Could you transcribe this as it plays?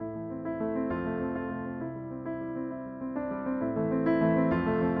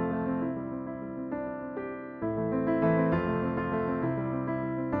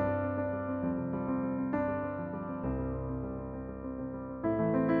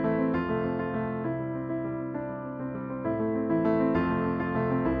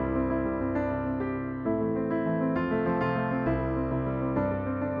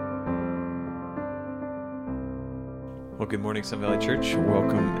Good morning, Sun Valley Church.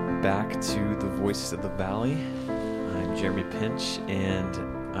 Welcome back to the Voices of the Valley. I'm Jeremy Pinch, and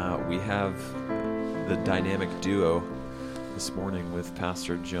we have the dynamic duo this morning with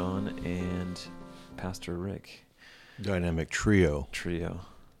Pastor John and Pastor Rick. Dynamic trio.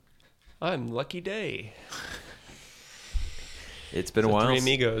 I'm Lucky Day. It's been a while. Three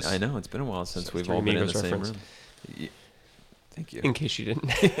amigos. I know, it's been a while since we've Three all been in the Amigos same reference. room. Thank you. In case you didn't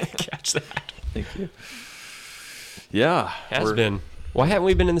catch that. Thank you. Yeah. Has been. Why haven't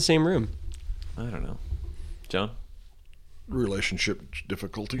we been in the same room? I don't know. John? Relationship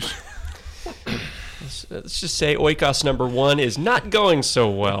difficulties. Let's just say Oikos number 1 is not going so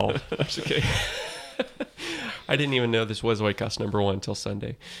well. Okay. I didn't even know this was Oikos number 1 until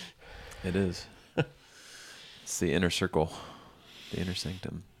Sunday. It is. It's the inner circle, the inner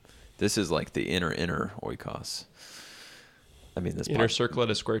sanctum. This is like the inner oikos. I mean, this Inner circle at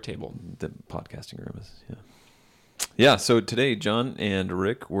a square table. The podcasting room is, yeah. Yeah, so today, John and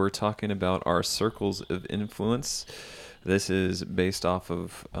Rick, we're talking about our circles of influence. This is based off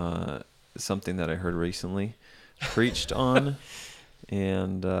of something that I heard recently preached on.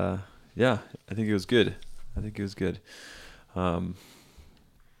 And, yeah, I think it was good. I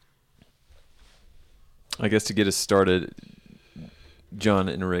guess to get us started, John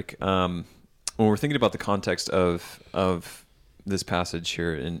and Rick, when we're thinking about the context of this passage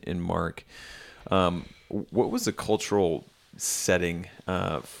here in Mark, what was the cultural setting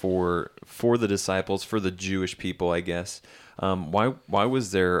for the disciples, for the Jewish people, I guess? Why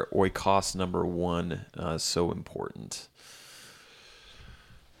was their oikos number 1 so important?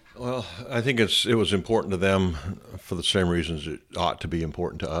 Well, I think it was important to them for the same reasons it ought to be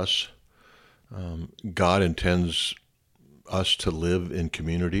important to us. God intends us to live in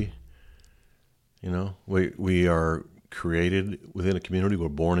community. You know, we are created within a community. We're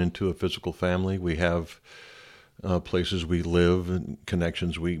born into a physical family. We have places we live and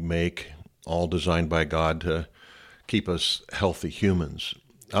connections we make, all designed by God to keep us healthy humans.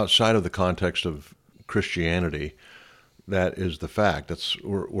 Outside of the context of Christianity, that is the fact.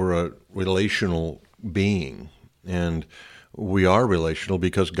 We're a relational being, and we are relational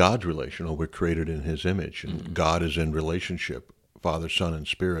because God's relational. We're created in His image, and God is in relationship, Father, Son, and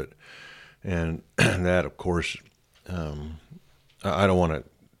Spirit. And that, of course, I don't want to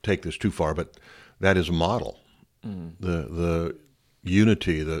take this too far, but that is a model. The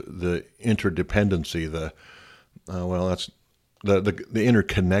unity, the interdependency, that's the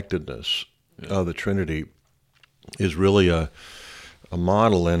interconnectedness of the Trinity is really a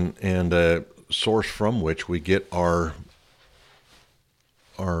model and a source from which we get our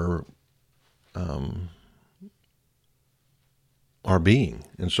being.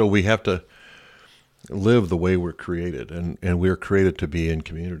 And so we have to live the way we're created, and we're created to be in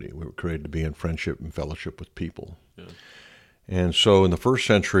community. We were created to be in friendship and fellowship with people. Yeah. And so in the first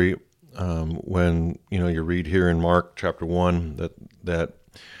century, when you read here in Mark chapter 1 that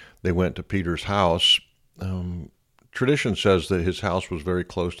they went to Peter's house, tradition says that his house was very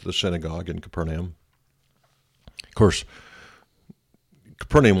close to the synagogue in Capernaum. Of course,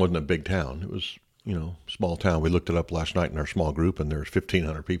 Capernaum wasn't a big town. It was, small town. We looked it up last night in our small group, and there's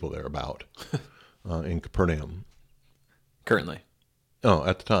 1,500 people there about. In Capernaum. Currently? Oh,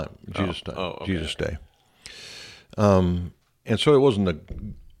 at the time, Jesus' time, okay. Jesus' day. And so it wasn't a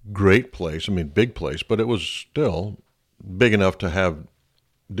great place, big place, but it was still big enough to have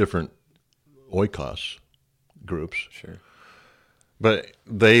different oikos groups. Sure. But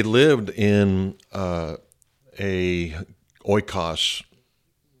they lived in a oikos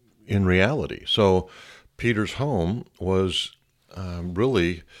in reality. So Peter's home was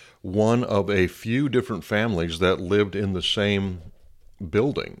really one of a few different families that lived in the same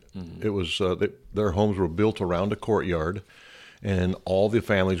building. Mm-hmm. It was their homes were built around a courtyard, and all the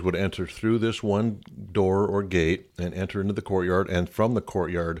families would enter through this one door or gate and enter into the courtyard, and from the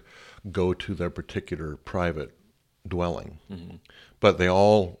courtyard go to their particular private dwelling. Mm-hmm. But they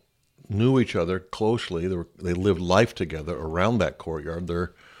all knew each other closely. They lived life together around that courtyard.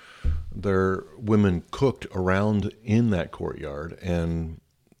 Their women cooked around in that courtyard, and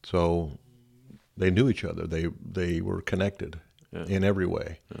so they knew each other. They were connected in every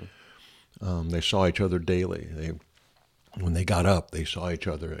way. Yeah. They saw each other daily. When they got up, they saw each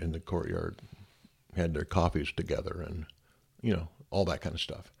other in the courtyard, had their coffees together, and all that kind of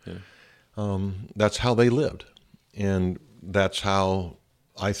stuff. Yeah. That's how they lived, and that's how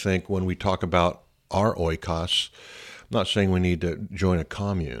I think when we talk about our oikos, I'm not saying we need to join a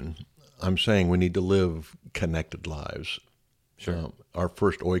commune. I'm saying we need to live connected lives. Sure. Our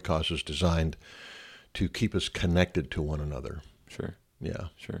first oikos is designed to keep us connected to one another. Sure. Yeah.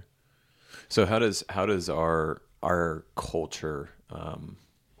 Sure. So how does our our culture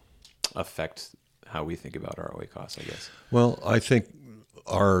affect how we think about our oikos, I guess? Well, I think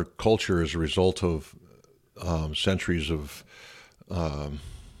our culture is a result of centuries of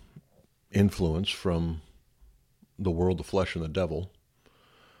influence from the world, the flesh, and the devil.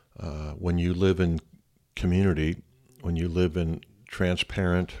 When you live in community, when you live in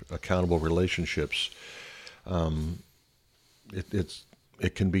transparent, accountable relationships,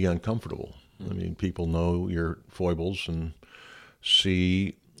 it can be uncomfortable. I mean, people know your foibles and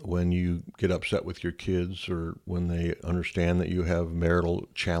see when you get upset with your kids, or when they understand that you have marital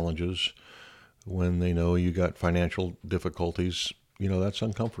challenges, when they know you got financial difficulties. That's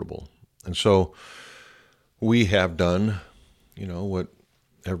uncomfortable. And so we have done, what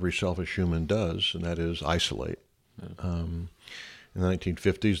every selfish human does, and that is isolate. In the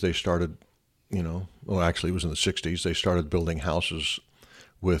 1950s, they started, actually it was in the 60s, they started building houses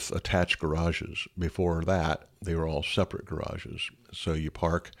with attached garages. Before that, they were all separate garages. So you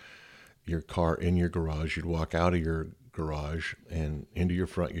park your car in your garage, you'd walk out of your garage and into your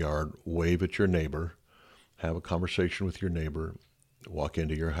front yard, wave at your neighbor, have a conversation with your neighbor, walk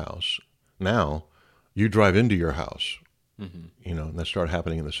into your house. Now, you drive into your house, and that started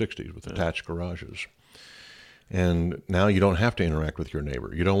happening in the 60s with attached garages. And now you don't have to interact with your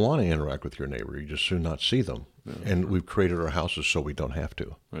neighbor. You don't want to interact with your neighbor. You just soon not see them. Yeah. And we've created our houses so we don't have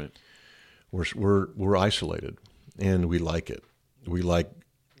to. Right. We're isolated, and we like it. We like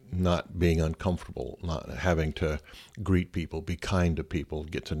not being uncomfortable, not having to greet people, be kind to people,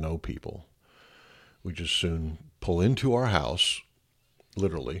 get to know people. We just soon pull into our house,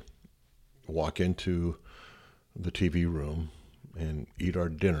 literally, walk into the TV room and eat our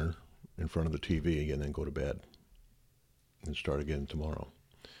dinner in front of the TV, and then go to bed and start again tomorrow.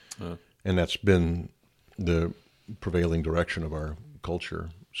 And that's been the prevailing direction of our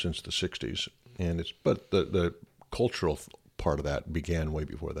culture since the 60s. But the cultural part of that began way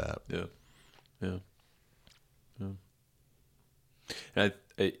before that. Yeah. And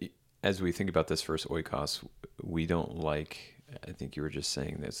as we think about this first oikos, we don't like, I think you were just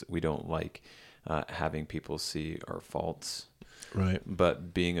saying this, we don't like having people see our faults. Right.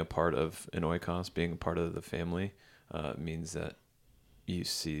 But being a part of an oikos, being a part of the family, means that you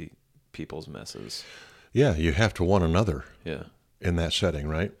see people's messes. Yeah, you have to one another. Yeah. In that setting,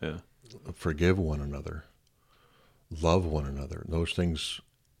 right? Yeah. Forgive one another. Love one another. Those things,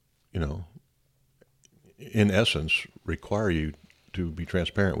 in essence, require you to be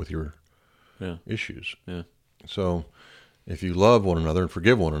transparent with your issues. Yeah. So if you love one another and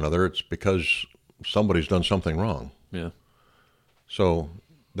forgive one another, it's because somebody's done something wrong. Yeah. So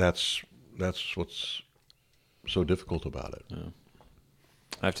that's what's so difficult about it. Yeah.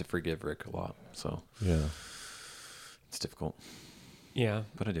 I have to forgive Rick a lot, so it's difficult. Yeah,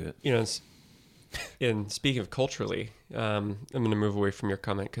 but I do it. And speaking of culturally, I'm going to move away from your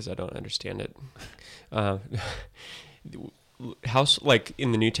comment because I don't understand it. Like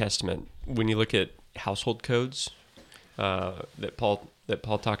in the New Testament, when you look at household codes that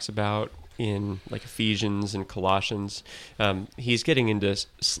Paul talks about in like Ephesians and Colossians, he's getting into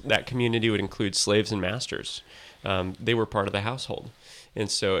that community would include slaves and masters. They were part of the household. And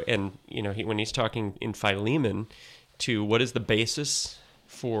so, when he's talking in Philemon to what is the basis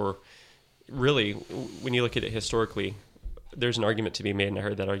for, really, when you look at it historically, there's an argument to be made, and I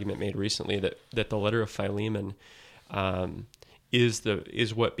heard that argument made recently, that the letter of Philemon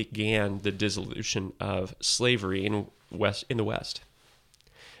is what began the dissolution of slavery in the West.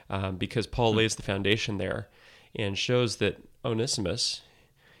 Because Paul lays the foundation there and shows that Onesimus,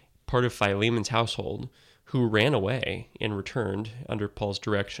 part of Philemon's household, who ran away and returned under Paul's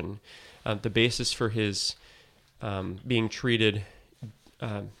direction, the basis for his being treated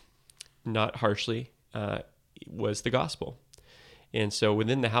not harshly was the gospel. And so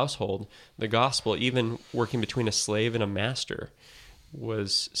within the household, the gospel, even working between a slave and a master,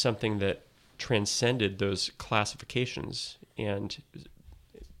 was something that transcended those classifications. And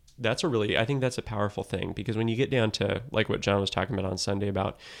I think that's a powerful thing, because when you get down to like what John was talking about on Sunday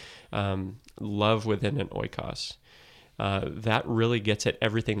about love within an oikos, that really gets at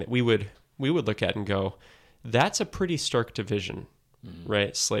everything that we would look at and go, that's a pretty stark division,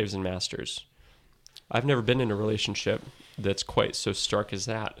 right? Slaves and masters. I've never been in a relationship that's quite so stark as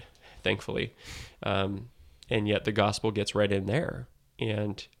that, thankfully. And yet the gospel gets right in there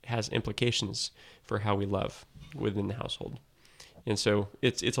and has implications for how we love within the household. And so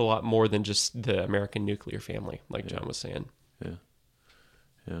it's a lot more than just the American nuclear family, like John was saying.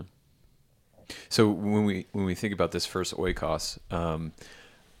 Yeah. So when we think about this first oikos,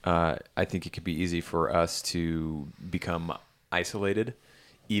 I think it could be easy for us to become isolated,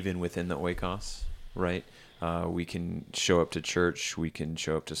 even within the oikos, right? We can show up to church, we can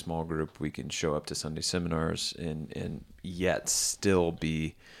show up to small group, we can show up to Sunday seminars, and yet still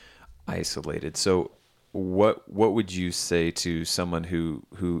be isolated. So what would you say to someone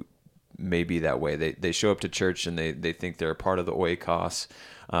who may be that way? They show up to church and they think they're a part of the oikos,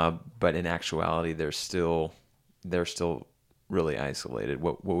 but in actuality they're still really isolated.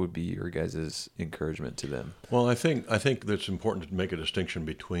 What would be your guys' encouragement to them? Well, I think that's important to make a distinction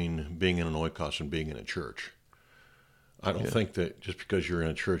between being in an oikos and being in a church. I don't think that just because you're in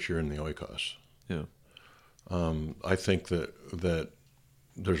a church, you're in the oikos. Yeah. I think that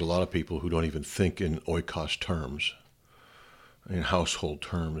there's a lot of people who don't even think in oikos terms, in household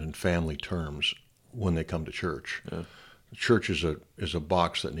terms, in family terms when they come to church. Yeah. Church is a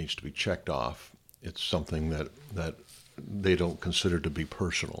box that needs to be checked off. It's something that they don't consider to be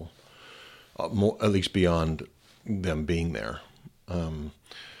personal, at least beyond them being there. I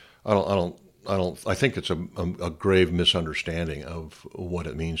think it's a grave misunderstanding of what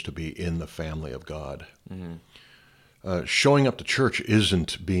it means to be in the family of God. Mm-hmm. Showing up to church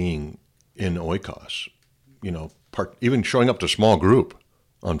isn't being in oikos. Even showing up to small group,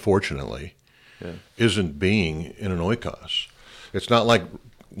 unfortunately, isn't being in an oikos. It's not like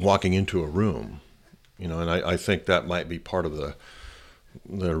walking into a room, and I think that might be part of the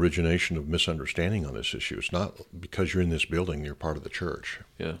origination of misunderstanding on this issue. It's not because you're in this building you're part of the church.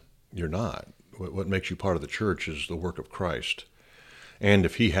 Yeah. You're not. What makes you part of the church is the work of Christ. And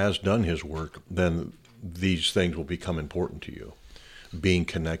if he has done his work, then these things will become important to you. Being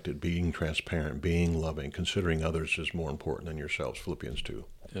connected, being transparent, being loving, considering others is more important than yourselves, Philippians 2.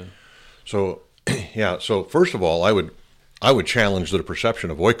 Yeah. So, so first of all, I would challenge the perception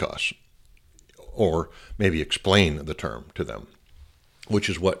of oikos, or maybe explain the term to them, which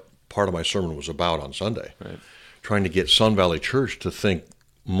is what part of my sermon was about on Sunday. Right. Trying to get Sun Valley Church to think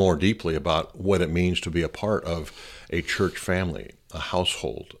more deeply about what it means to be a part of a church family, a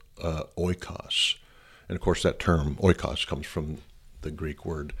household, oikos. And of course that term oikos comes from the Greek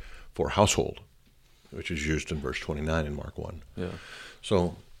word for household, which is used in verse 29 in Mark 1. Yeah.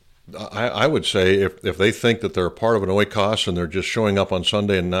 So I would say if they think that they're a part of an oikos and they're just showing up on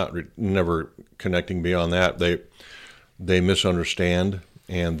Sunday and never connecting beyond that, they misunderstand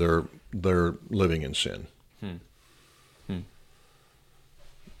and they're living in sin.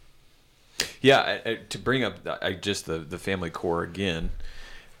 Yeah, to bring up just the family core again,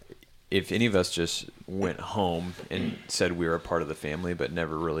 if any of us just went home and said we were a part of the family but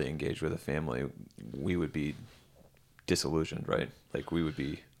never really engaged with a family, we would be disillusioned, right? Like we would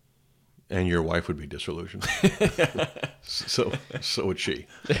be... And your wife would be disillusioned. So would she.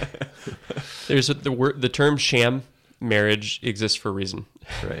 There's the term sham marriage exists for a reason.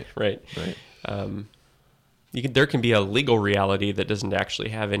 Right. Right. There can be a legal reality that doesn't actually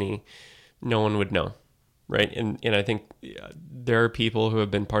have any... No one would know, right? And I think there are people who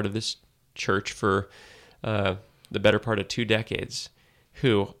have been part of this church for the better part of 2 decades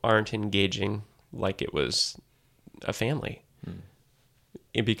who aren't engaging like it was a family.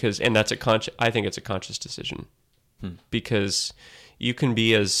 And that's I think it's a conscious decision, because you can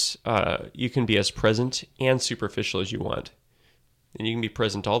be as present and superficial as you want, and you can be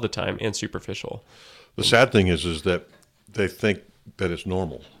present all the time and superficial. The sad thing is that they think that it's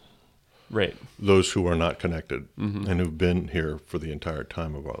normal. Right. Those who are not connected and who've been here for the entire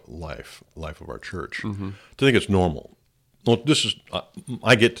time of our life of our church, to think it's normal. Well,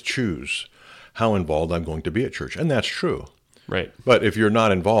 I get to choose how involved I'm going to be at church, and that's true. Right. But if you're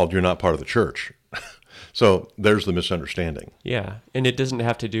not involved, you're not part of the church. So there's the misunderstanding. Yeah, and it doesn't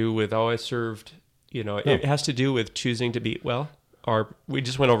have to do with, I served, it has to do with choosing to be, we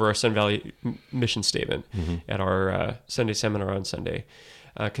just went over our Sun Valley mission statement at our Sunday seminar on Sunday.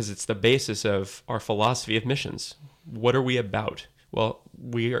 Because it's the basis of our philosophy of missions. What are we about? Well,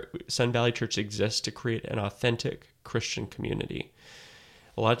 Sun Valley Church exists to create an authentic Christian community.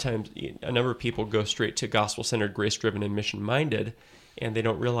 A lot of times, a number of people go straight to gospel-centered, grace-driven, and mission-minded, and they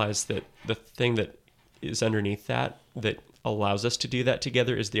don't realize that the thing that is underneath that allows us to do that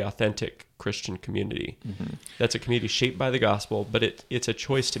together is the authentic Christian community. Mm-hmm. That's a community shaped by the gospel, but it's a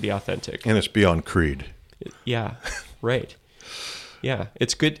choice to be authentic. And it's beyond creed. Yeah, right. Yeah,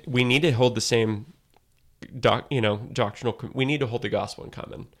 it's good. We need to hold the same, doctrinal. We need to hold the gospel in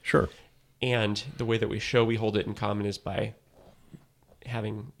common. Sure. And the way that we hold it in common is by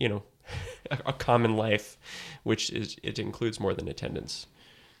having, a common life, it includes more than attendance.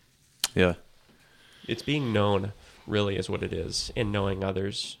 Yeah. It's being known, really, is what it is, and knowing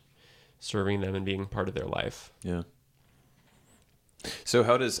others, serving them, and being part of their life. Yeah. So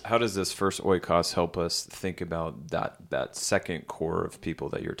how does this first oikos help us think about that second core of people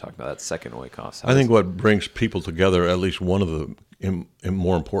that you're talking about, that second oikos? I think what brings people together, at least one of the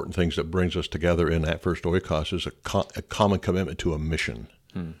more important things that brings us together in that first oikos, is a common commitment to a mission.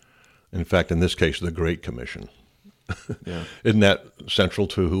 In fact, in this case, the Great Commission. Yeah. Isn't that central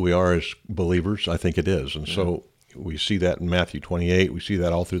to who we are as believers? I think it is. And so we see that in Matthew 28. We see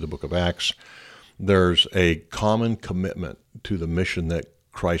that all through the book of Acts. There's a common commitment to the mission that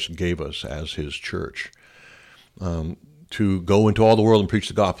Christ gave us as his church, to go into all the world and preach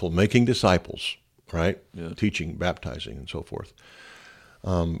the gospel, making disciples, right? Yeah. Teaching, baptizing, and so forth.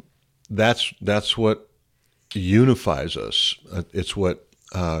 That's what unifies us. It's what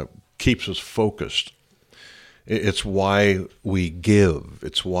keeps us focused. It's why we give.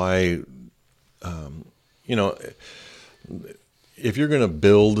 It's why, if you're going to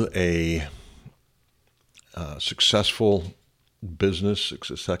build a successful business,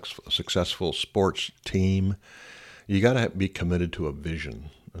 successful sports team, you got to be committed to a vision,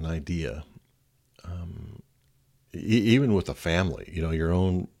 an idea. Even with a family, your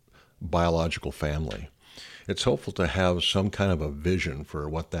own biological family, it's helpful to have some kind of a vision for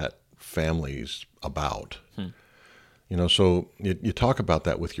what that family's about. So you talk about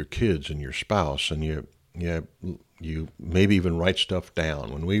that with your kids and your spouse, and you maybe even write stuff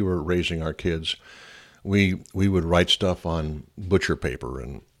down. When we were raising our kids, we would write stuff on butcher paper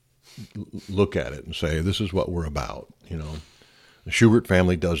and look at it and say, this is what we're about. The Schubert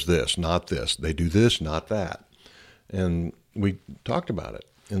family does this, not this. They do this, not that. And we talked about it.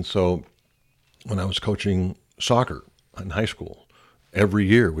 And so when I was coaching soccer in high school, every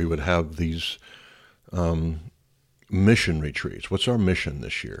year we would have these mission retreats. What's our mission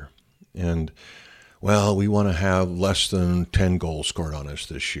this year? And, well, we want to have less than 10 goals scored on us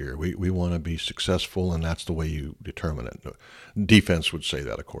this year. We want to be successful, and that's the way you determine it. Defense would say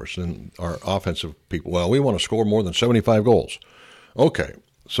that, of course. And our offensive people, well, we want to score more than 75 goals. Okay,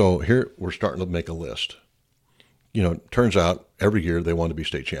 so here we're starting to make a list. Turns out every year they want to be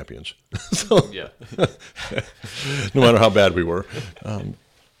state champions. So, Yeah. no matter how bad we were.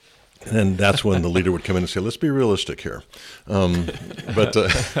 And that's when the leader would come in and say, let's be realistic here. But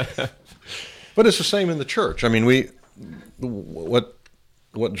it's the same in the church. I mean,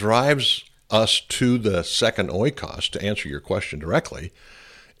 what drives us to the second oikos, to answer your question directly,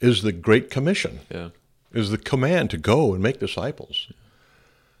 is the Great Commission. Yeah. Is the command to go and make disciples.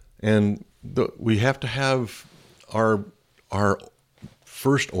 And we have to have our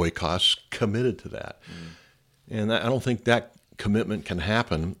first oikos committed to that. And I don't think that commitment can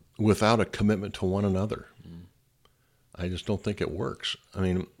happen without a commitment to one another. I just don't think it works. I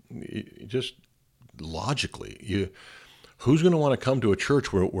mean, just logically, who's going to want to come to a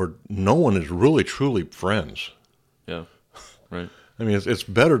church where no one is really, truly friends? Yeah. Right. I mean, it's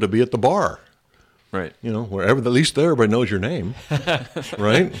better to be at the bar. Right. Wherever, at least there, everybody knows your name,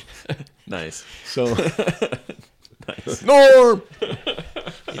 right? Nice. So, Nice. Norm!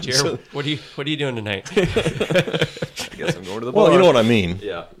 Hey, Jared, what are you doing tonight? I guess I'm going to the bar. Well, you know what I mean.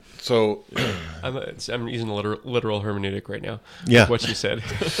 Yeah. So, I'm using a literal hermeneutic right now. Yeah. What you said.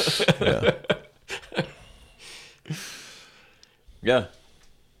 yeah. Yeah.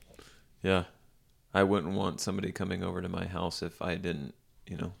 Yeah. I wouldn't want somebody coming over to my house if I didn't,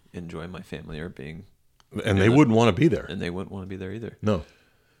 enjoy my family or being. And they wouldn't want to be there. And they wouldn't want to be there either. No.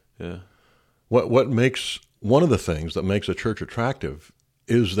 Yeah. What makes one of the things that makes a church attractive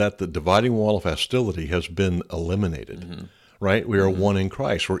is that the dividing wall of hostility has been eliminated. Right? We are one in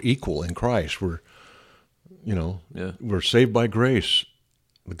Christ. We're equal in Christ. We're saved by grace.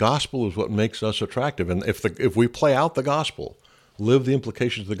 The gospel is what makes us attractive. And if we play out the gospel, live the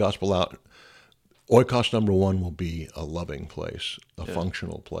implications of the gospel out, oikos number one will be a loving place, a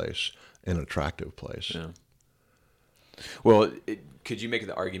functional place, an attractive place. Yeah. Well, could you make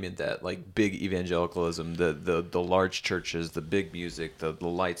the argument that like big evangelicalism, the large churches, the big music, the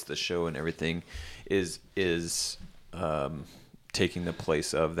lights, the show, and everything, is taking the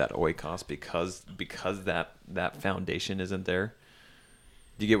place of that oikos because that foundation isn't there?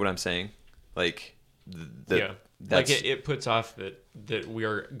 Do you get what I'm saying? Like, like it puts off that we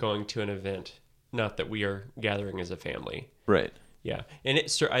are going to an event, not that we are gathering as a family. Right. Yeah, and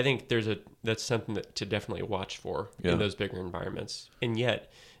I think that's something to definitely watch for in those bigger environments. And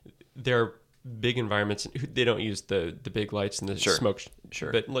yet, there are big environments. They don't use the big lights and the smoke.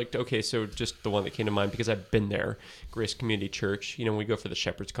 Sure. But so just the one that came to mind because I've been there. Grace Community Church. We go for the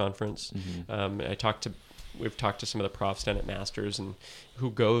Shepherds Conference. We've talked to some of the profs down at Masters and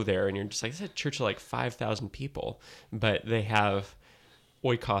who go there, and you're just like, it's a church of like 5,000 people, but they have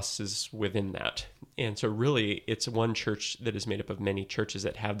oikos is within that. And so really it's one church that is made up of many churches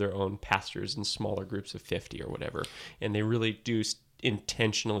that have their own pastors in smaller groups of 50 or whatever. And they really do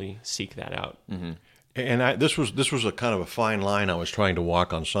intentionally seek that out. Mm-hmm. And this was a kind of a fine line I was trying to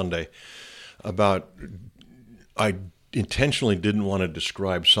walk on Sunday about, I intentionally didn't want to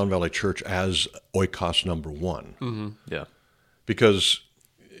describe Sun Valley Church as oikos number one. Mm-hmm. Yeah. Because,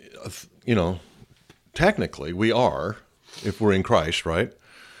 technically we are, if we're in Christ, right?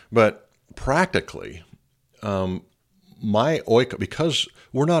 But practically, my oikos, because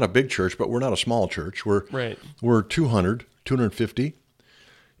we're not a big church, but we're not a small church. We're 200, 250,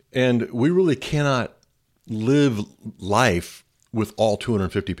 and we really cannot live life with all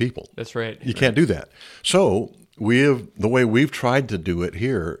 250 people. That's right. You can't do that. So the way we've tried to do it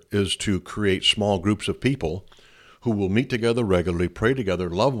here is to create small groups of people who will meet together regularly, pray together,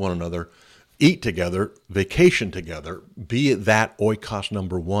 love one another, eat together, vacation together, be that oikos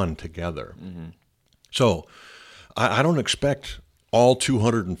number one together. Mm-hmm. So I don't expect all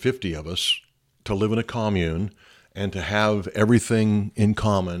 250 of us to live in a commune and to have everything in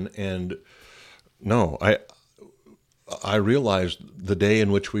common. And no, I realize the day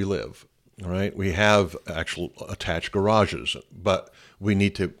in which we live, all right? We have actual attached garages, but we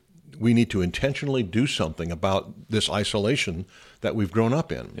need to intentionally do something about this isolation that we've grown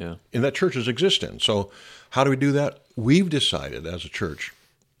up in, and that churches exist in. So how do we do that? We've decided as a church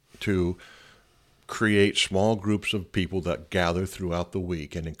to create small groups of people that gather throughout the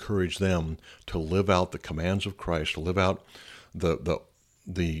week and encourage them to live out the commands of Christ, to live out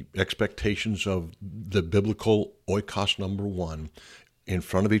the expectations of the biblical oikos number one in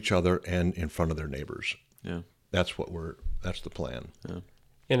front of each other and in front of their neighbors. Yeah. That's the plan. Yeah.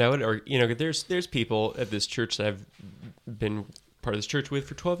 And I would argue, there's people at this church that I've been part of this church with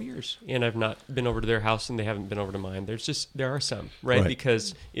for 12 years, and I've not been over to their house, and they haven't been over to mine. There are some, right?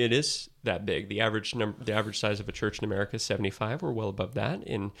 Because it is that big. The average size of a church in America is 75. We're well above that,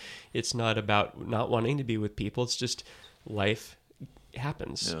 and it's not about not wanting to be with people. It's just life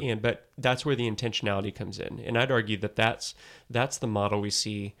happens, but that's where the intentionality comes in. And I'd argue that that's the model we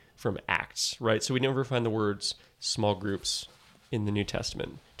see from Acts, right? So we never find the words small groups in the New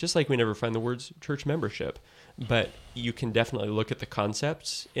Testament, just like we never find the words church membership. But you can definitely look at the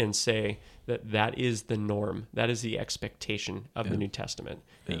concepts and say that is the norm. That is the expectation of the New Testament,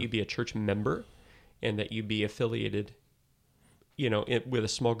 that you be a church member and that you be affiliated, with a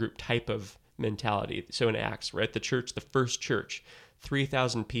small group type of mentality. So in Acts, right, the first church,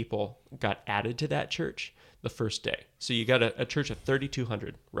 3,000 people got added to that church the first day. So you got a church of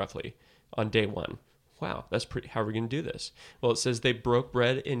 3,200 roughly on day one. Wow, that's pretty. How are we going to do this? Well, it says they broke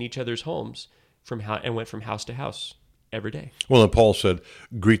bread in each other's homes and went from house to house every day. Well, and Paul said,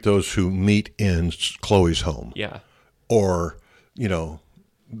 greet those who meet in Chloe's home. Yeah. Or,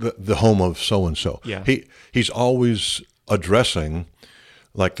 the home of so-and-so. Yeah. He's always addressing,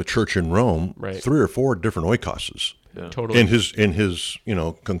 like the church in Rome, 3 or 4 different oikoses. Yeah. Totally. In his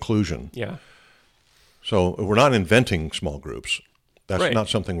conclusion. Yeah. So we're not inventing small groups. That's not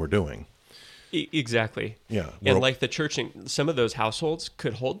something we're doing. Exactly. Yeah. And like the church, some of those households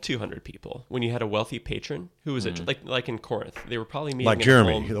could hold 200 people. When you had a wealthy patron who was like in Corinth, they were probably meeting like in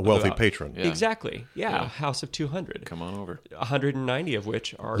Jeremy, a home the wealthy about, patron. Yeah. Exactly. Yeah, a house of 200. Come on over. 190 of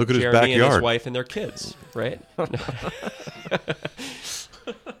which are Look at his Jeremy and his backyard. wife and their kids, right?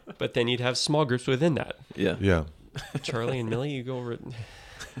 But then you'd have small groups within that. Yeah. Yeah. Charlie and Millie, you go over.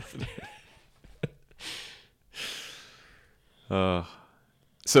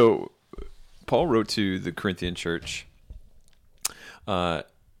 So Paul wrote to the Corinthian church,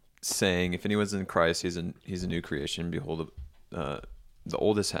 saying, "If anyone's in Christ, he's a new creation. Behold, the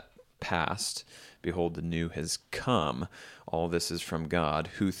old has passed. Behold, the new has come. All this is from God,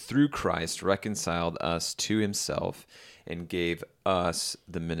 who through Christ reconciled us to himself and gave us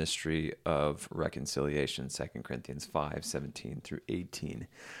the ministry of reconciliation." 2 Corinthians 5:17 through 18.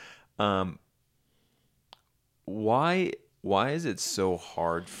 Why is it so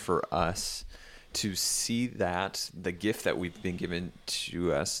hard for us to see that the gift that we've been given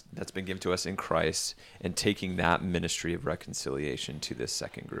to us, that's been given to us in Christ, and taking that ministry of reconciliation to this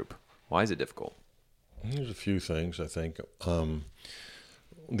second group? Why is it difficult? There's a few things, I think.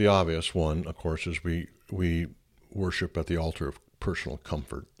 The obvious one, of course, is we worship at the altar of personal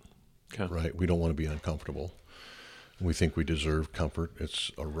comfort, right? We don't want to be uncomfortable. We think we deserve comfort.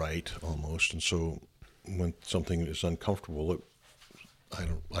 It's a right almost. And so when something is uncomfortable,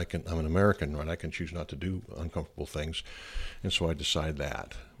 I'm an American, right? I can choose not to do uncomfortable things. And so I decide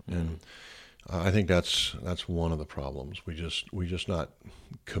that. And I think that's one of the problems. We just not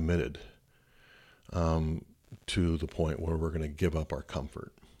committed. to the point where we're going to give up our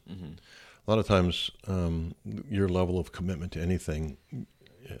comfort. A lot of times, your level of commitment to anything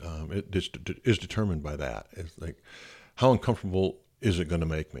is determined by that. It's like, how uncomfortable is it going to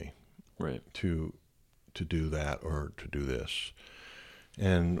make me, right, to do that or to do this?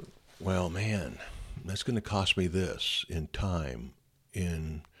 And, well, man, that's going to cost me this in time,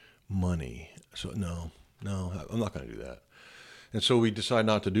 in money. So no, I'm not going to do that. And so we decide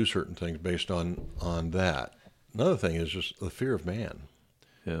not to do certain things based on that. Another thing is just the fear of man.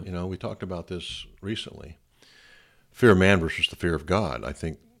 yeah, You know, we talked about this recently. Fear of man versus the fear of God, I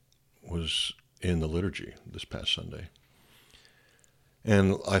think, was in the liturgy this past Sunday.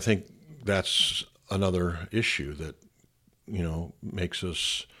 And I think that's another issue that, you know, makes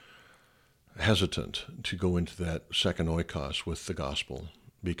us hesitant to go into that second oikos with the gospel,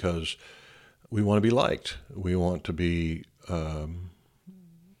 because we want to be liked. We want to be, we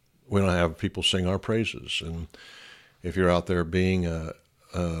want to have people sing our praises. And if you're out there being a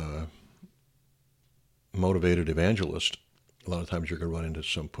motivated evangelist, a lot of times you're going to run into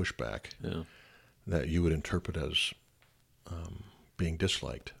some pushback yeah, that you would interpret as being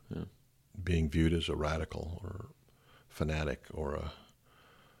disliked, yeah, being viewed as a radical or fanatic or a,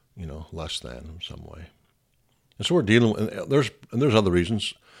 you know, less than in some way. And so we're dealing with, and there's other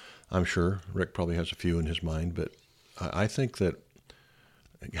reasons, I'm sure. Rick probably has a few in his mind, but I think that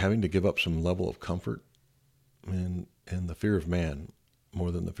having to give up some level of comfort and the fear of man more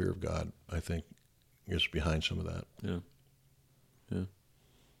than the fear of God, I think, is behind some of that. yeah, yeah.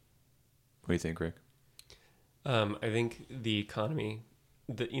 What do you think, Rick? I think the economy,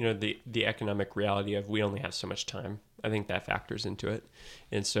 the economic reality of we only have so much time, I think that factors into it.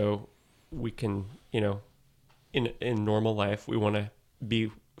 And so we can, you know, in normal life, we want to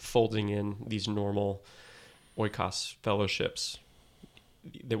be folding in these normal oikos fellowships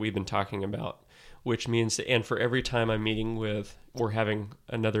that we've been talking about, which means that, and for every time I'm meeting with or having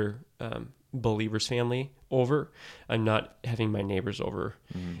another believer's family over, I'm not having my neighbors over.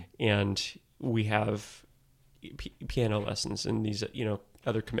 And we have piano lessons and these, you know,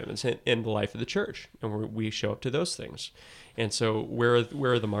 other commitments in the life of the church, and we show up to those things. And so where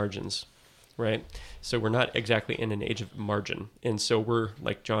are the margins, right? So we're not exactly in an age of margin, and so we're,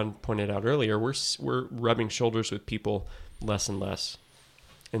 like John pointed out earlier, we're rubbing shoulders with people less and less.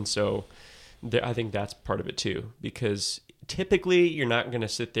 And so I think that's part of it too, because typically you're not going to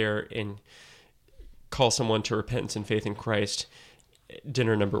sit there and call someone to repentance and faith in Christ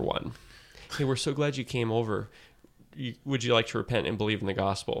dinner number one. Hey, we're so glad you came over. Would you like to repent and believe in the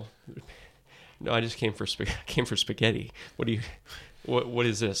gospel? No, I just came for spaghetti. What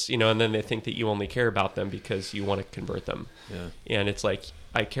is this? You know, and then they think that you only care about them because you want to convert them. Yeah. And it's like,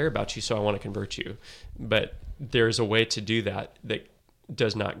 I care about you, so I want to convert you. But there's a way to do that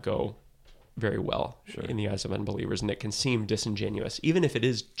does not go very well in the eyes of unbelievers, and it can seem disingenuous, even if it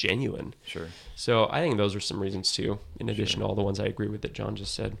is genuine. Sure. So I think those are some reasons too, in addition to all the ones I agree with that John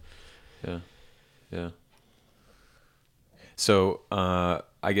just said. Yeah. Yeah. So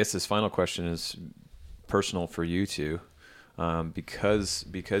I guess this final question is personal for you two, because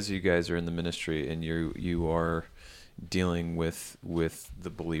you guys are in the ministry and you are dealing with the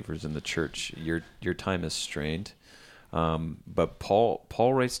believers in the church. Your time is strained. But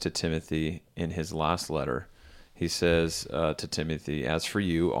Paul writes to Timothy in his last letter. He says to Timothy, "As for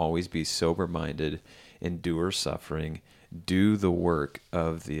you, always be sober-minded, endure suffering, do the work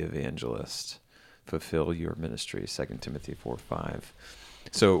of the evangelist, fulfill your ministry." 2 Timothy 4:5.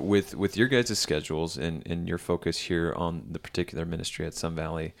 So with your guys' schedules and your focus here on the particular ministry at Sun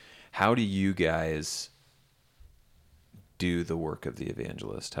Valley, how do you guys do the work of the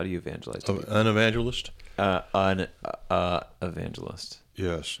evangelist? How do you evangelize? An evangelist? An evangelist.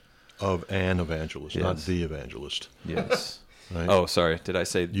 Yes. Of an evangelist, Yes. not the evangelist. Yes. Right? Oh, sorry. Did I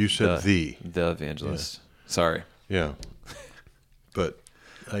say You said the. The evangelist. Sorry. Yeah. But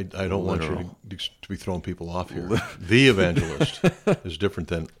I don't want Literal. you to be throwing people off here. The evangelist is different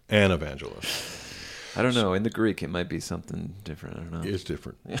than an evangelist. I don't know. In the Greek, it might be something different. I don't know. It's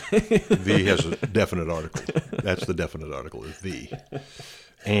different. The has a definite article. That's the definite article, is the.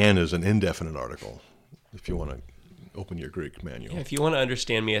 An is an indefinite article, if you want to open your Greek manual. Yeah, if you want to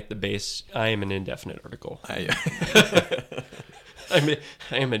understand me at the base, I am an indefinite article. I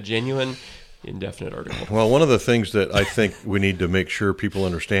am a genuine indefinite article. Well, one of the things that I think we need to make sure people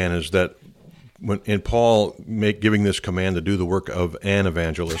understand is that when in Paul giving this command to do the work of an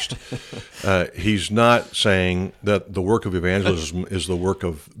evangelist, he's not saying that the work of evangelism is the work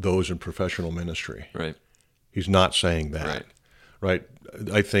of those in professional ministry. Right. He's not saying that. Right. right?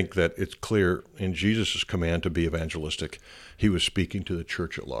 I think that it's clear in Jesus' command to be evangelistic, he was speaking to the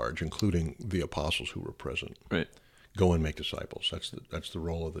church at large, including the apostles who were present. Right. Go and make disciples. That's the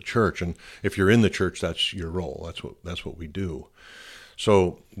role of the church. And if you're in the church, that's your role. That's what we do.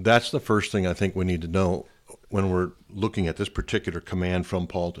 So that's the first thing I think we need to know when we're looking at this particular command from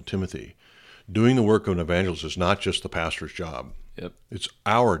Paul to Timothy. Doing the work of an evangelist is not just the pastor's job. Yep. It's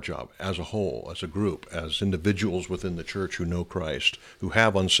our job as a whole, as a group, as individuals within the church who know Christ, who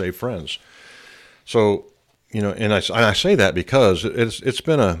have unsaved friends. So, and I say that because it's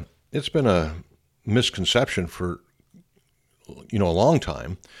been a misconception for a long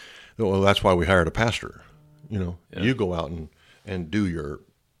time. Well, that's why we hired a pastor. You go out and do your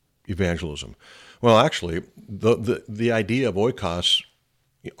evangelism. Well, actually, the idea of oikos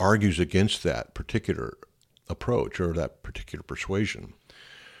argues against that particular approach or that particular persuasion.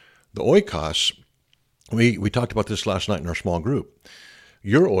 The oikos, we talked about this last night in our small group.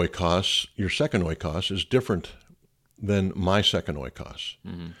 Your oikos, your second oikos, is different than my second oikos.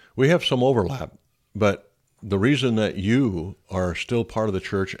 Mm-hmm. We have some overlap, but the reason that you are still part of the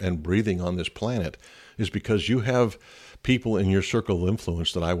church and breathing on this planet is because you have people in your circle of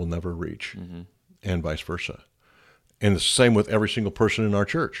influence that I will never reach, mm-hmm. and vice versa. And the same with every single person in our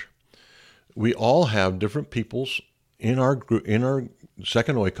church. We all have different peoples in our group, in our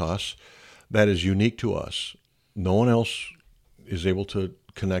second oikos that is unique to us. No one else is able to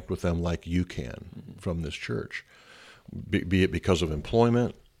connect with them like you can, mm-hmm. from this church, be it because of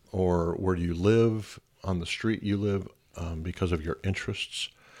employment or where you live, on the street you live, because of your interests.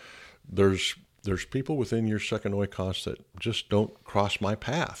 There's people within your second oikos that just don't cross my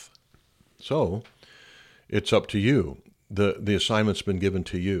path. So it's up to you. The assignment's been given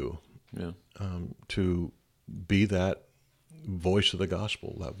to you, to be that voice of the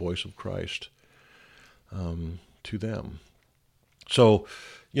gospel, that voice of Christ, to them. So,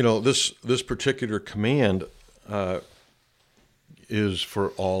 this particular command is for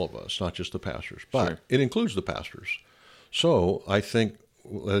all of us, not just the pastors, but sure. It includes the pastors. So I think,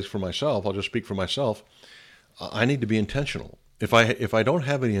 as for myself, I'll just speak for myself, I need to be intentional. If I don't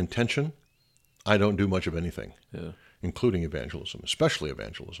have any intention, I don't do much of anything, including evangelism, especially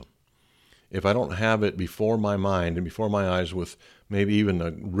evangelism. If I don't have it before my mind and before my eyes with maybe even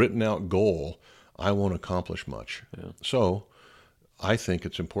a written out goal, I won't accomplish much. Yeah. So I think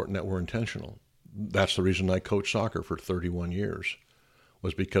it's important that we're intentional. That's the reason I coached soccer for 31 years,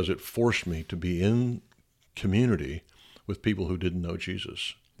 was because it forced me to be in community with people who didn't know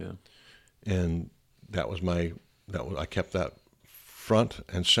Jesus. Yeah. And I kept that front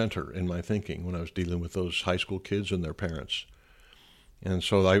and center in my thinking when I was dealing with those high school kids and their parents. And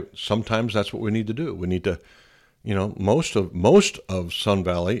so sometimes that's what we need to do. We need to, most of Sun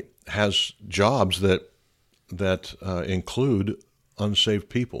Valley has jobs that include unsaved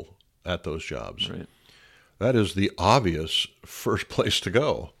people at those jobs. Right. That is the obvious first place to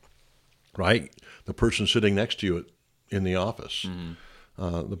go, right? The person sitting next to you in the office,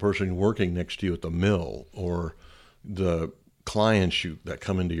 mm-hmm. The person working next to you at the mill, or the clients that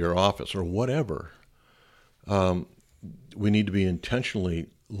come into your office, or whatever. We need to be intentionally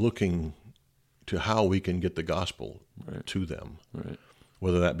looking to how we can get the gospel right. to them, right.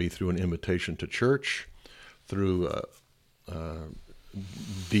 whether that be through an invitation to church, through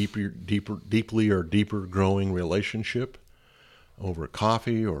deeper growing relationship over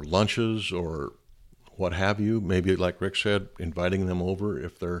coffee or lunches or what have you. Maybe, like Rick said, inviting them over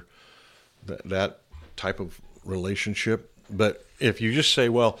if they're that type of relationship. But if you just say,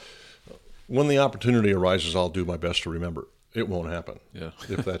 well, when the opportunity arises, I'll do my best to remember, it won't happen. Yeah.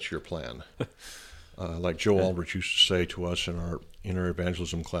 If that's your plan. Like Joe Aldrich used to say to us in our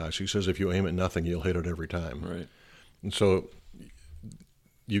evangelism class, he says, if you aim at nothing, you'll hit it every time. Right. And so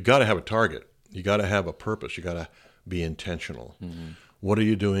you got to have a target. You got to have a purpose. You got to be intentional. Mm-hmm. What are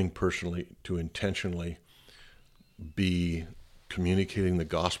you doing personally to intentionally be communicating the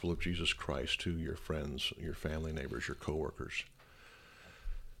gospel of Jesus Christ to your friends, your family, neighbors, your coworkers?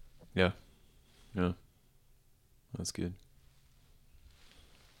 Yeah. Yeah. That's good.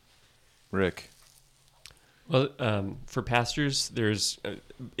 Rick. Well, for pastors, there's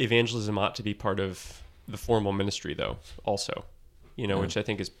evangelism ought to be part of the formal ministry, though, also, which I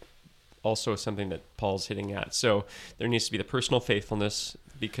think is also something that Paul's hitting at. So there needs to be the personal faithfulness,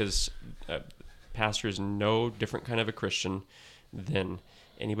 because pastors are no different kind of a Christian than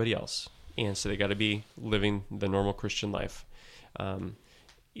anybody else. And so they got to be living the normal Christian life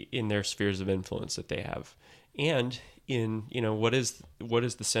in their spheres of influence that they have. And in, what is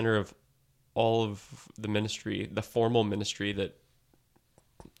the center of all of the ministry, the formal ministry that,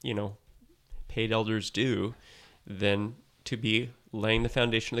 paid elders do, then to be laying the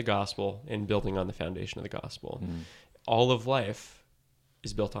foundation of the gospel and building on the foundation of the gospel. All of life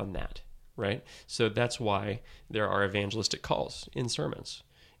is built on that, right? So that's why there are evangelistic calls in sermons,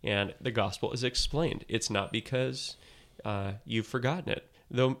 and the gospel is explained. It's not because you've forgotten it,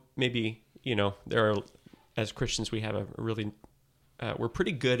 though maybe, there are, as Christians, we have a really we're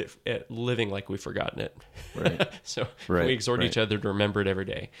pretty good at living like we've forgotten it. Right. So we exhort each other to remember it every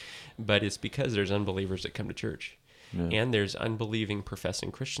day. But it's because there's unbelievers that come to church. Yeah. And there's unbelieving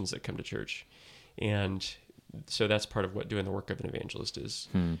professing Christians that come to church. And so that's part of what doing the work of an evangelist is.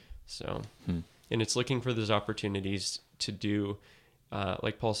 So, and it's looking for those opportunities to do,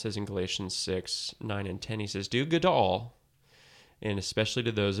 like Paul says in Galatians 6, 9, and 10, he says, do good to all, and especially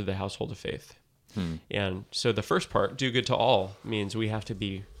to those of the household of faith. And so the first part, do good to all, means we have to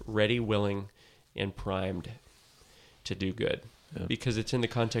be ready, willing, and primed to do good. Yeah. Because it's in the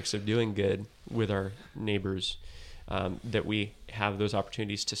context of doing good with our neighbors that we have those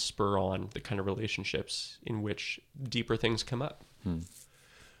opportunities to spur on the kind of relationships in which deeper things come up.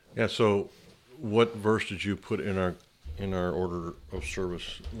 Yeah, so what verse did you put in our order of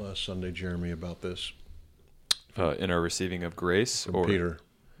service last Sunday, Jeremy, about this? In our receiving of grace? From Peter.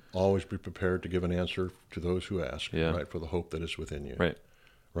 Always be prepared to give an answer to those who ask, yeah. right, for the hope that is within you. Right.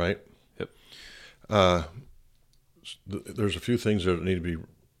 Right? Yep. There's a few things that need to be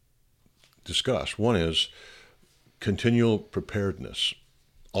discussed. One is continual preparedness.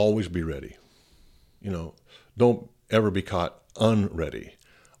 Always be ready. Don't ever be caught unready.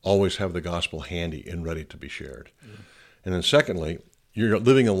 Always have the gospel handy and ready to be shared. Yeah. And then secondly, you're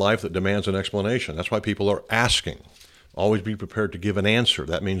living a life that demands an explanation. That's why people are asking. Always be prepared to give an answer.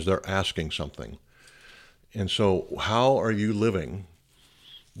 That means they're asking something. And so how are you living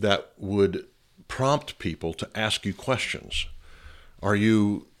that would prompt people to ask you questions? Are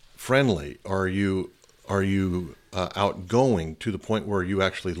you friendly? Are you outgoing to the point where you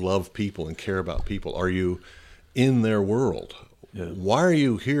actually love people and care about people? Are you in their world? Yeah. Why are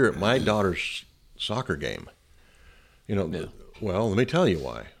you here at my daughter's soccer game? Yeah. Well, let me tell you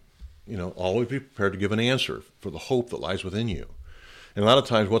why. Always be prepared to give an answer for the hope that lies within you. And a lot of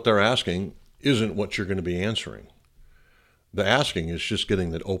times what they're asking isn't what you're going to be answering. The asking is just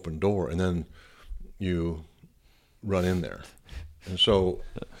getting that open door, and then you run in there. And so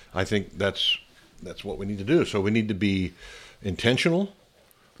I think that's what we need to do. So we need to be intentional,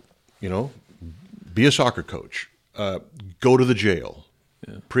 be a soccer coach, go to the jail,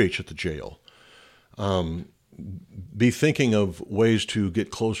 preach at the jail, be thinking of ways to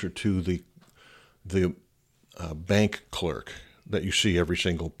get closer to the bank clerk that you see every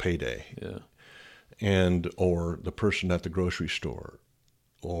single payday, or the person at the grocery store,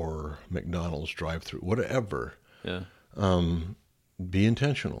 or McDonald's drive-through, whatever. Yeah. Be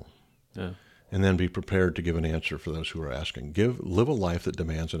intentional. Yeah. And then be prepared to give an answer for those who are asking. Live a life that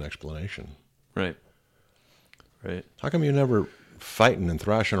demands an explanation. Right. Right. How come you're never fighting and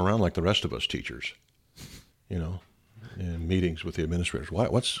thrashing around like the rest of us teachers? In meetings with the administrators. Why?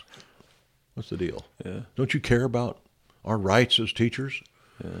 What's the deal? Yeah. Don't you care about our rights as teachers?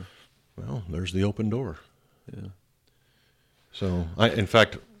 Yeah. Well, there's the open door. Yeah. So, in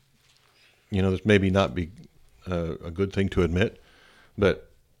fact, this maybe not be a good thing to admit, but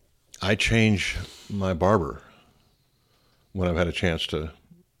I change my barber when I've had a chance to,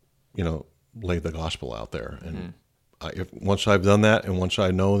 lay the gospel out there. And once I've done that, and once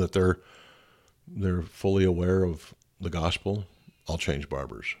I know that they're fully aware of the gospel, I'll change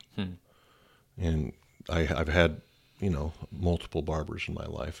barbers. And I've had, multiple barbers in my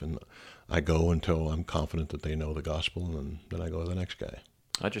life, and I go until I'm confident that they know the gospel, and then I go to the next guy.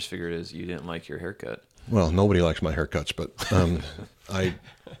 I just figured you didn't like your haircut. Well, nobody likes my haircuts, but I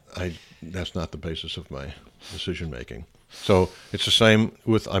that's not the basis of my decision making. So it's the same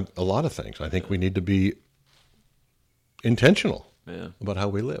with a lot of things. I think we need to be intentional about how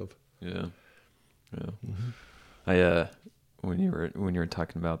we live. Yeah. Yeah. Mm-hmm. When you were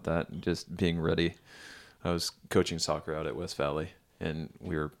talking about that, just being ready, I was coaching soccer out at West Valley, and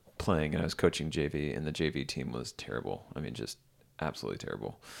we were playing, and I was coaching JV, and the JV team was terrible. I mean, just absolutely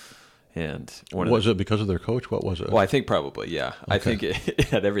terrible. And was it because of their coach? What was it? Well, I think probably, yeah. Okay. I think it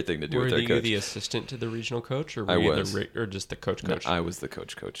had everything to do with their coach. Were you the assistant to the regional coach, or were you or just the coach? No, I was the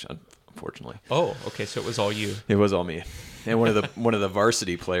coach, unfortunately. Oh, okay. So it was all you. It was all me. And one of the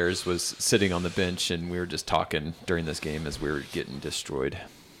varsity players was sitting on the bench, and we were just talking during this game as we were getting destroyed.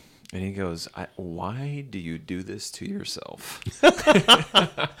 And he goes, "Why do you do this to yourself?" And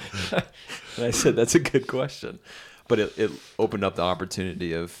I said, "That's a good question," but it opened up the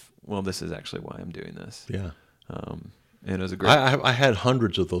opportunity of, well, this is actually why I'm doing this. Yeah. And it was a great. I had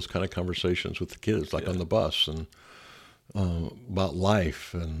hundreds of those kind of conversations with the kids, like on the bus, and about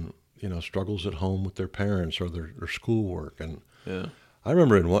life and, struggles at home with their parents or their schoolwork. And Yeah. I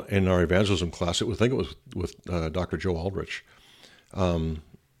remember in our evangelism class, I think it was with Dr. Joe Aldrich.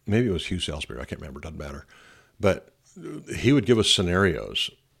 Maybe it was Hugh Salisbury. I can't remember. Doesn't matter. But he would give us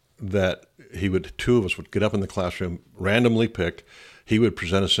scenarios that two of us would get up in the classroom, randomly picked. He would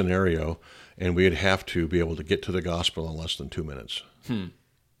present a scenario, and we'd have to be able to get to the gospel in less than 2 minutes in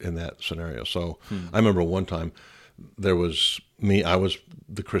that scenario. So I remember one time there was me, I was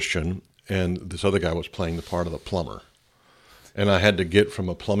the Christian, and this other guy was playing the part of the plumber. And I had to get from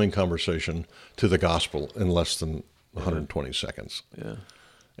a plumbing conversation to the gospel in less than 120 seconds. Yeah.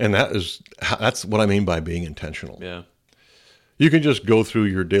 And that's what I mean by being intentional. Yeah. You can just go through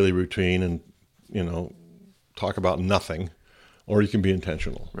your daily routine and, talk about nothing, or you can be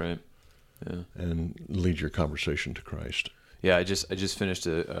intentional. Right. Yeah. And lead your conversation to Christ. Yeah, I just finished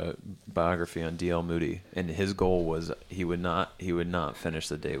a biography on D.L. Moody, and his goal was he would not finish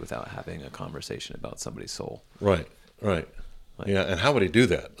the day without having a conversation about somebody's soul. Right. Yeah, and how would he do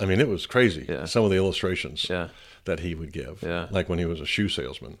that? I mean, it was crazy. Yeah. Some of the illustrations Yeah. that he would give. Yeah. Like when he was a shoe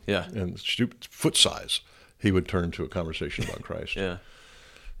salesman. Yeah. And foot size, he would turn to a conversation about Christ. Yeah.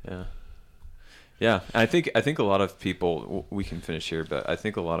 Yeah. Yeah. I think a lot of people, we can finish here, but I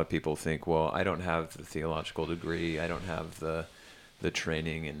think a lot of people think, well, I don't have the theological degree, I don't have the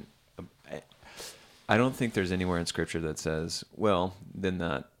training, and I don't think there's anywhere in Scripture that says, well, then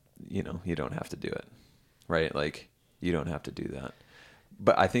that, you don't have to do it, right? Like, you don't have to do that.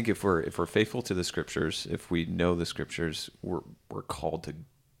 But I think if we're faithful to the Scriptures, if we know the Scriptures, we're called to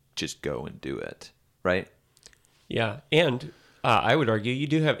just go and do it, right? Yeah, and I would argue you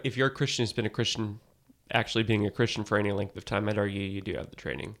do have, if you're a Christian who's been a Christian, actually being a Christian for any length of time, I'd argue you do have the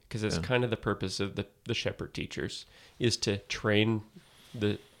training, because it's kind of the purpose of the shepherd teachers is to train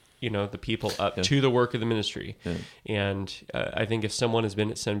the people up to the work of the ministry. Yeah. And I think if someone has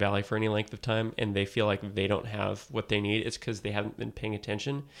been at Sun Valley for any length of time and they feel like they don't have what they need, it's because they haven't been paying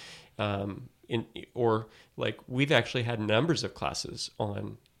attention. Or like we've actually had numbers of classes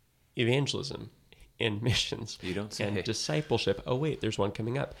on evangelism and missions and discipleship. Oh wait, there's one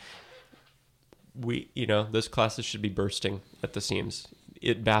coming up. Those classes should be bursting at the seams.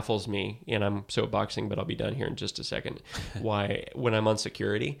 It baffles me, and I'm soapboxing, but I'll be done here in just a second, why when I'm on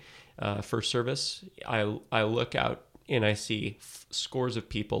security for service, I look out and I see scores of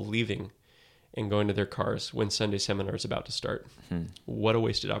people leaving and going to their cars when Sunday seminar is about to start. What a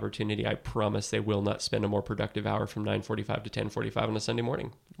wasted opportunity. I promise they will not spend a more productive hour from 9:45 to 10:45 on a Sunday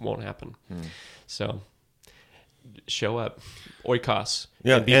morning. It won't happen. So show up, oikos,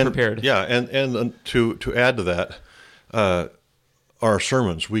 and be prepared. Yeah, and to add to that, our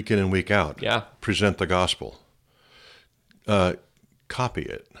sermons week in and week out present the gospel. Copy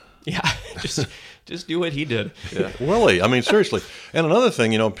it. Yeah, just do what he did. Yeah. Really, I mean, seriously. And another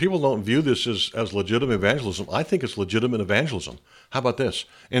thing, people don't view this as legitimate evangelism. I think it's legitimate evangelism. How about this?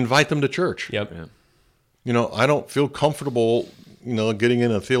 Invite them to church. Yep. Yeah. I don't feel comfortable, getting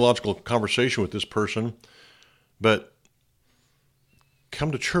in a theological conversation with this person, but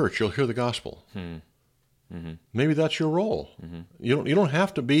come to church. You'll hear the gospel. Mm-hmm. Maybe that's your role. Mm-hmm. You don't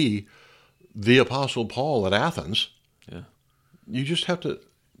have to be the Apostle Paul at Athens. Yeah. You just have to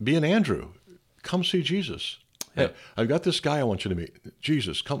be an Andrew. Come see Jesus. Yeah. Hey, I've got this guy I want you to meet.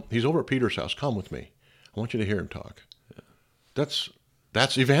 Jesus, come. He's over at Peter's house. Come with me. I want you to hear him talk. Yeah.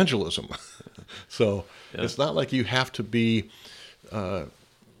 That's evangelism. So it's not like you have to be a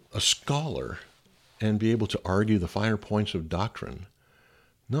scholar and be able to argue the finer points of doctrine.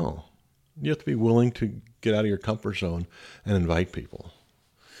 No. You have to be willing to get out of your comfort zone and invite people.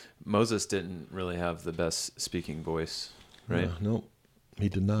 Moses didn't really have the best speaking voice, right? No, he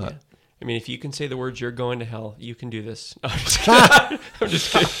did not. Yeah. I mean, if you can say the words, "You're going to hell," you can do this. No, I'm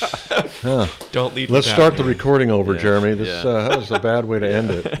just kidding. Don't lead. Let's start the recording over, Jeremy. That was a bad way to end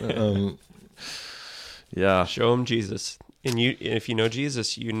it. Show him Jesus, and if you know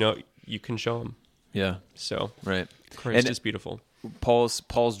Jesus, you can show him. Yeah. So right, Christ is beautiful.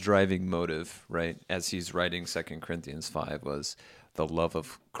 Paul's driving motive, right, as he's writing 2 Corinthians 5, was the love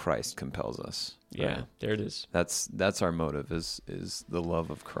of Christ compels us. Yeah, right? there it is. That's our motive is the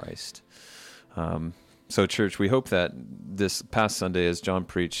love of Christ. So, church, we hope that this past Sunday, as John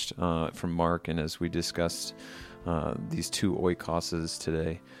preached from Mark, and as we discussed these two oikoses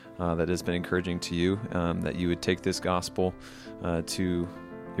today, that has been encouraging to you, that you would take this gospel to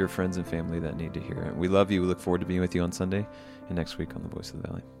your friends and family that need to hear it. We love you. We look forward to being with you on Sunday and next week on The Voice of the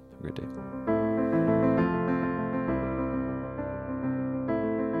Valley. Have a great day.